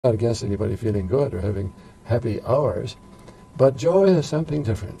not against anybody feeling good or having happy hours, but joy is something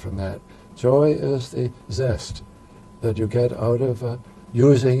different from that. Joy is the zest that you get out of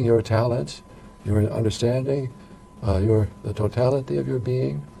using your talents, your understanding, the totality of your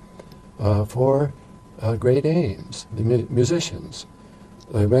being for great aims. The musicians,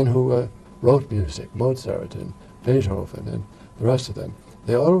 the men who wrote music, Mozart and Beethoven and the rest of them,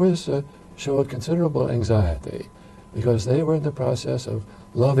 they always showed considerable anxiety because they were in the process of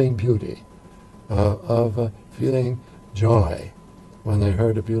loving beauty, of feeling joy when they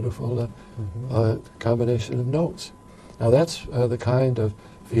heard a beautiful combination of notes. Now that's the kind of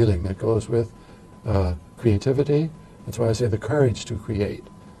feeling that goes with creativity. That's why I say the courage to create.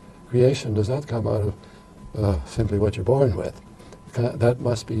 Creation does not come out of simply what you're born with. That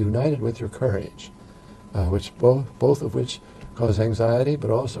must be united with your courage, which both of which cause anxiety but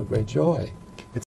also great joy.